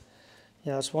steak.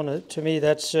 You know, it's one of, to me,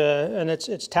 that's, and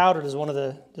it's touted as one of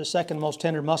the second most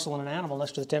tender muscle in an animal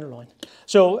next to the tenderloin.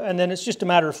 So, and then it's just a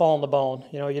matter of following the bone.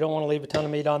 You know, you don't want to leave a ton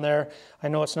of meat on there. I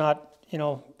know it's not, you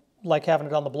know, like having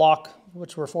it on the block,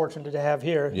 which we're fortunate to have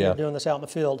here. Yeah. You're doing this out in the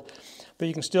field. But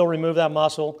you can still remove that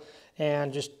muscle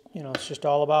and just, you know, it's just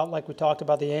all about, like we talked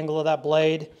about, the angle of that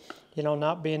blade, you know,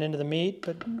 not being into the meat,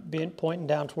 but being pointing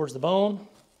down towards the bone.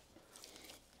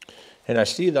 And I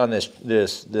see it on this what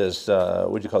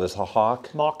do you call this, a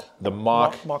hawk? Mock. The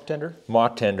mock tender.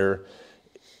 Mock tender.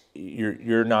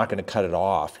 You're not going to cut it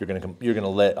off. You're going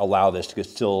to allow this to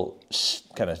still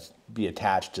kind of be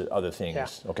attached to other things.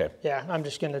 Yeah. Okay. Yeah, I'm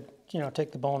just going to, you know,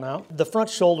 take the bone out. The front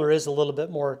shoulder is a little bit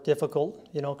more difficult,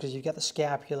 you know, because you've got the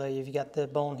scapula, you've got the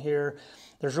bone here.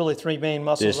 There's really three main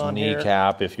muscles on here. This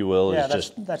kneecap, if you will, yeah,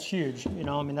 is that's huge. You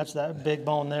know, I mean, that's that big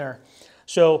bone there.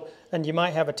 So, and you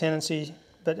might have a tendency,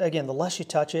 but again, the less you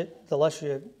touch it, the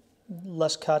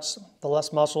less cuts, the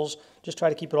less muscles. Just try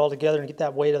to keep it all together and get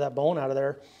that weight of that bone out of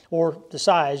there, or the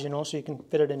size, you know, so you can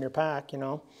fit it in your pack, you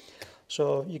know.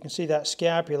 So you can see that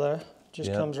scapula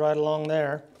just comes right along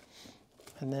there,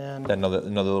 and then another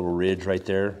little ridge right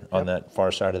there on that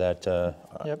far side of that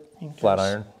flat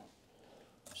iron.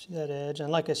 See that edge,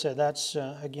 and like I said, that's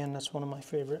again, that's one of my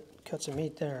favorite cuts of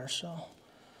meat there. So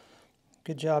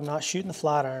good job not shooting the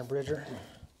flat iron, Bridger.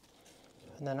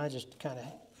 And then I just kind of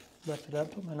lift it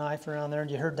up, put my knife around there, and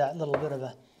you heard that little bit of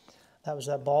that was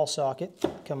that ball socket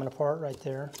coming apart right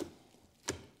there.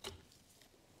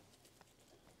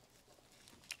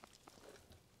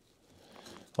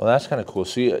 Well, that's kind of cool.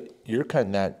 So you're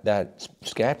cutting that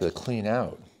scapula clean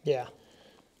out. Yeah.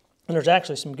 And there's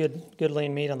actually some good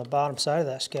lean meat on the bottom side of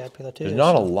that scapula too. There's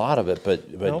not a lot of it, but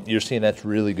Nope. You're seeing that's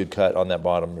really good cut on that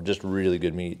bottom, or just really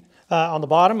good meat. On the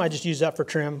bottom, I just use that for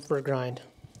trim, for a grind.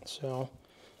 So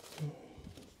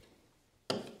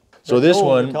this gold,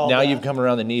 one, we call now that. you've come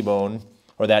around the knee bone,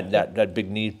 or that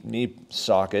big knee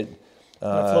socket.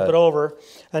 I flip it over,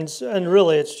 and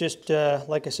really it's just,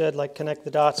 like I said, like connect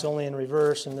the dots only in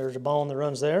reverse, and there's a bone that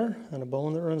runs there, and a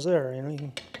bone that runs there. You know,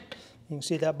 you can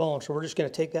see that bone. So we're just going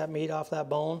to take that meat off that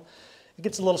bone. It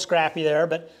gets a little scrappy there,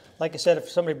 but like I said, if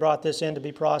somebody brought this in to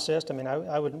be processed, I mean,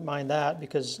 I wouldn't mind that,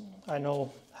 because I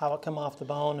know how it come off the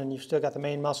bone, and you've still got the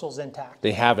main muscles intact.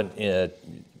 They haven't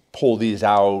pulled these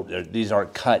out. These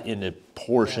aren't cut into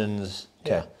portions.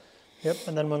 Yeah. Okay. Yep,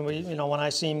 and then when when I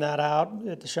seam that out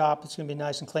at the shop, it's going to be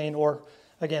nice and clean. Or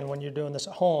again, when you're doing this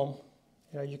at home,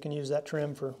 you know, you can use that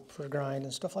trim for grind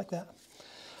and stuff like that.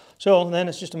 So then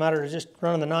it's just a matter of just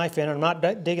running the knife in. I'm not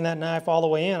digging that knife all the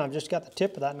way in. I've just got the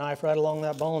tip of that knife right along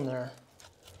that bone there.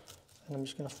 And I'm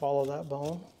just going to follow that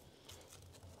bone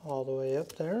all the way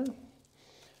up there.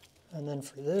 And then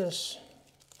for this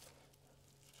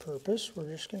purpose, we're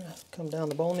just going to come down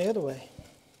the bone the other way.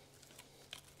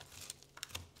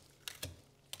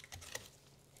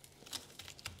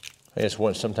 I guess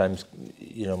sometimes,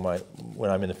 you know,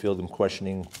 when I'm in the field, I'm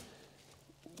questioning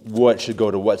what should go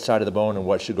to what side of the bone and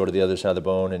what should go to the other side of the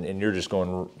bone, and you're just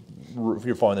going,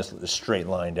 you're following this straight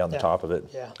line down the top of it.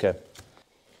 Yeah. Okay.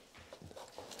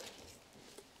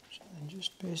 And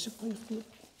just basically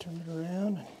turn it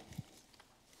around.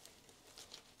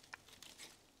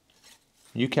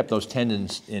 You kept those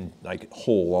tendons in like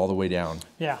whole all the way down.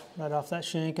 Yeah, right off that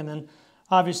shank, and then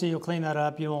obviously you'll clean that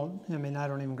up. You won't, I mean, I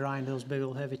don't even grind those big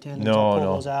old heavy tendons. I'll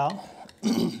pull those out.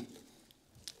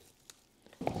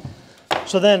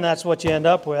 So then that's what you end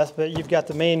up with, but you've got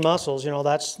the main muscles, you know,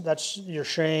 that's your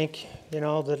shank, you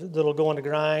know, that'll go into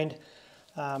grind.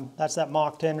 That's that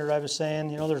mock tender I was saying,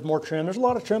 you know, there's more trim. There's a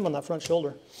lot of trim on that front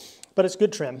shoulder, but it's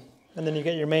good trim. And then you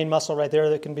get your main muscle right there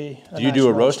that can be Do you do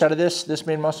a roast out of this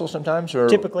main muscle sometimes? Or?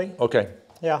 Typically. Okay.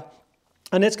 Yeah.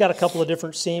 And it's got a couple of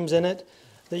different seams in it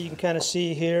that you can kind of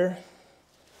see here.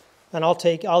 And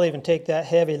I'll even take that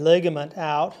heavy ligament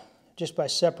out just by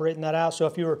separating that out. So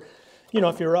if you're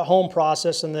at home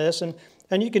processing this, and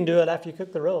you can do it after you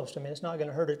cook the roast. I mean, it's not going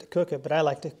to hurt it to cook it, but I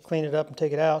like to clean it up and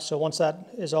take it out. So once that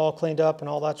is all cleaned up and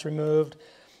all that's removed,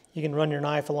 you can run your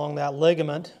knife along that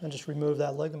ligament and just remove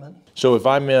that ligament. So if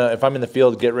I'm in the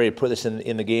field, get ready to put this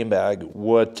in the game bag,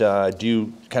 what do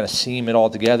you kind of seam it all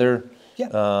together?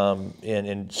 Yeah.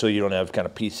 And so you don't have kind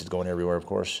of pieces going everywhere, of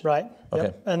course. Right. Okay.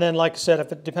 Yep. And then, like I said,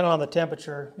 depending on the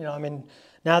temperature, you know, I mean,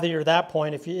 now that you're at that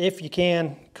point, if you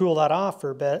can cool that off for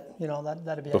a bit, you know,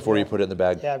 that'd be before ideal. you put it in the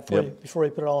bag. Yeah, before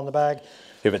you put it all in the bag.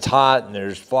 If it's hot and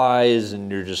there's flies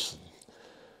and it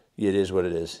is what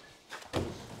it is.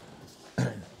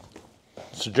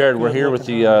 So Jared, we're here with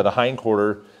the hind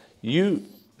quarter. You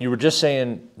were just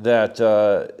saying that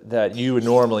that you would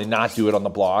normally not do it on the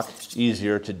block. It's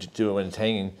easier to do it when it's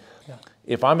hanging. Yeah.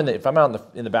 If I'm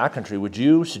out in the backcountry, would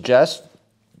you suggest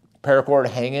paracord,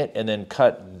 hang it, and then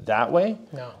cut that way?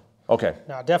 No. Okay.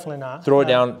 No, definitely not. Throw it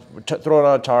down, throw it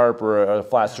on a tarp or a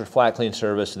flat clean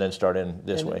surface, and then start in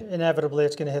this way. Inevitably,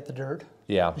 it's going to hit the dirt.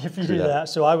 Yeah. If you do that,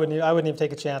 so I wouldn't even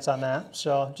take a chance on that.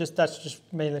 So that's just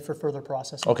mainly for further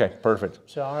processing. Okay, perfect.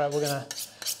 So all right, we're gonna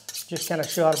just kind of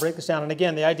show how to break this down. And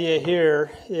again, the idea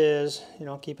here is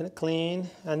keeping it clean.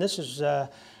 And this is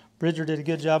Bridger did a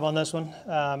good job on this one.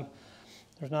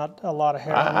 There's not a lot of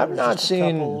hair. I'm not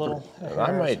seeing.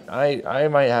 I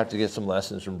might have to get some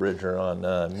lessons from Bridger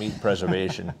on meat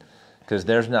preservation, because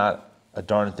there's not a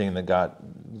darn thing that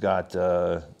got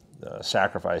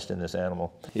sacrificed in this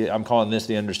animal. Yeah, I'm calling this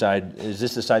the underside. Is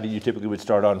this the side that you typically would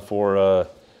start on for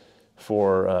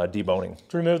deboning?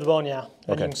 To remove the bone, yeah.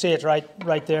 And Okay. You can see it's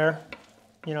right there.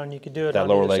 And you could do it That on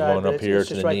lower either leg side, bone but up here it's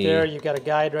to just the right knee. there. You've got a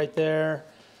guide right there.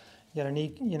 You got a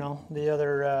knee, the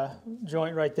other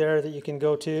joint right there that you can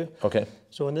go to. Okay.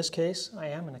 So in this case, I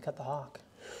am going to cut the hock.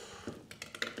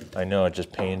 I know it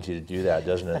just pains you to do that,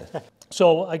 doesn't it?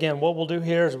 So again, what we'll do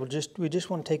here is we just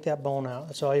want to take that bone out.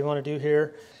 That's all you want to do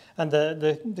here. And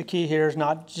the key here is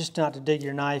not to dig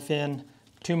your knife in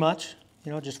too much.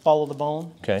 Just follow the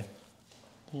bone. Okay.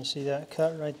 You see that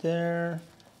cut right there.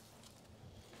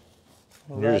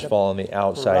 You're just following the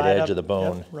outside edge of the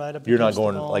bone. Yep, right up You're not against the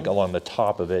going bone. like along the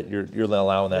top of it. You're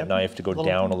allowing that knife to go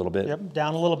down a little bit. Yep,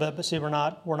 down a little bit, but see, we're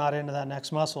not into that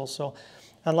next muscle. So,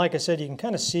 and like I said, you can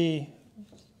kind of see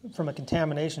from a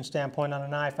contamination standpoint on a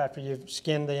knife after you've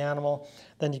skinned the animal,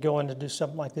 then you go in to do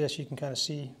something like this, you can kind of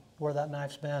see where that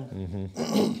knife's been.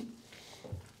 Mm-hmm.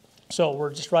 So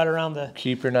we're just right around the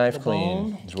Keep your knife the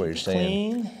clean, bone. is what you're Keep it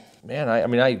saying. clean. Man, I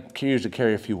mean, I usually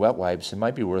carry a few wet wipes. It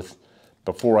might be worth,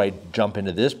 before I jump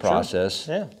into this process,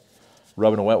 Yeah,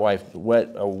 rubbing a wet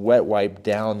wipe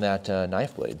down that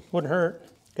knife blade. wouldn't hurt.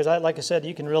 Because like I said,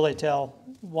 you can really tell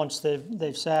once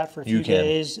they've sat for a few You can.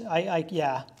 days.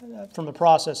 Yeah, from a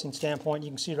processing standpoint, you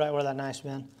can see right where that knife's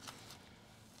been.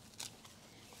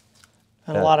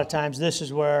 And a lot of times, this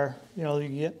is where you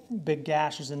get big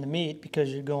gashes in the meat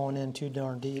because you're going in too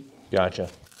darn deep. Gotcha.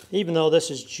 Even though this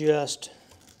is just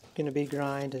going to be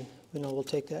grind, and we'll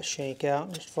take that shank out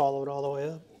and just follow it all the way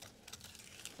up.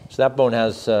 So that bone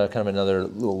has kind of another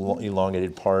little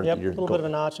elongated part. Yep, that a you're little bit of a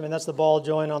notch. I mean, that's the ball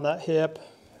joint on that hip,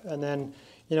 and then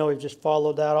we've just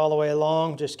followed that all the way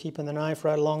along, just keeping the knife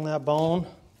right along that bone.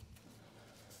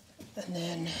 And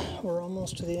then we're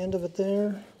almost to the end of it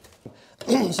there.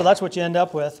 So that's what you end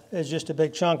up with, is just a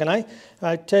big chunk. And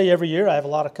I tell you, every year I have a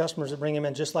lot of customers that bring them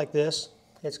in just like this.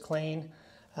 It's clean,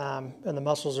 and the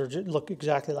muscles look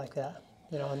exactly like that.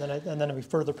 And then it'll be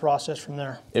further processed from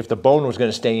there. If the bone was going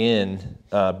to stay in,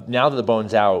 now that the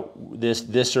bone's out,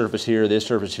 this surface here,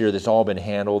 that's all been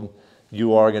handled.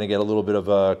 You are going to get a little bit of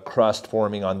a crust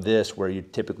forming on this where you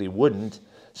typically wouldn't.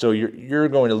 So you're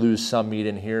going to lose some meat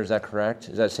in here. Is that correct?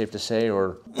 Is that safe to say,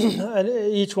 or? And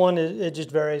each one, it just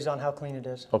varies on how clean it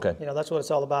is. Okay. That's what it's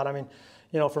all about. I mean,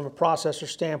 from a processor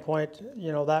standpoint,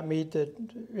 that meat that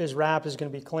is wrapped is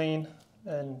going to be clean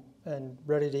and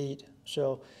ready to eat.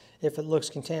 So if it looks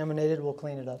contaminated, we'll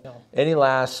clean it up. Any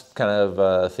last kind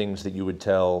of things that you would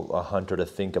tell a hunter to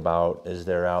think about as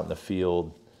they're out in the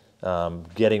field,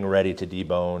 getting ready to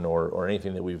debone, or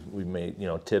anything that we've made,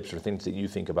 tips or things that you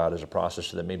think about as a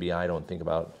processor that maybe I don't think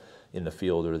about in the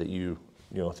field, or that you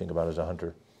think about as a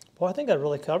hunter? Well, I think that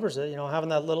really covers it. Having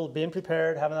that being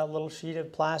prepared, having that little sheet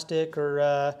of plastic or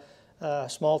a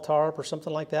small tarp or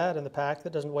something like that in the pack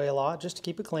that doesn't weigh a lot, just to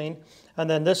keep it clean. And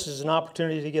then this is an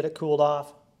opportunity to get it cooled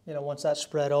off. Once that's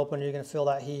spread open, you're going to feel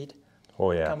that heat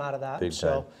come out of that. Big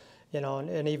so, time.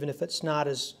 And even if it's not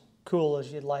as cool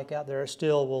as you'd like out there,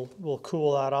 still we'll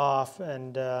cool that off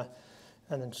and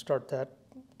then start that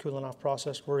cooling off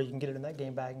process where you can get it in that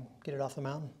game bag and get it off the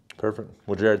mountain. Perfect.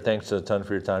 Well, Jared, thanks a ton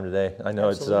for your time today. I know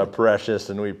Absolutely. It's precious,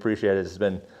 and we appreciate it. It's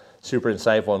been super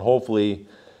insightful, and hopefully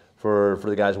for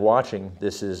the guys watching,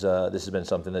 this has been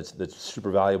something that's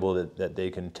super valuable that they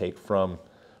can take from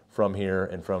here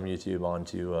and from YouTube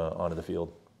onto the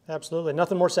field. Absolutely.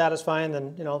 Nothing more satisfying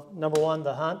than, number one,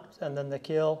 the hunt, and then the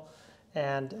kill,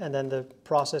 and then the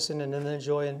processing, and then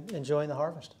enjoying the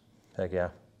harvest. Heck yeah.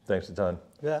 Thanks a ton.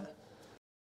 You bet.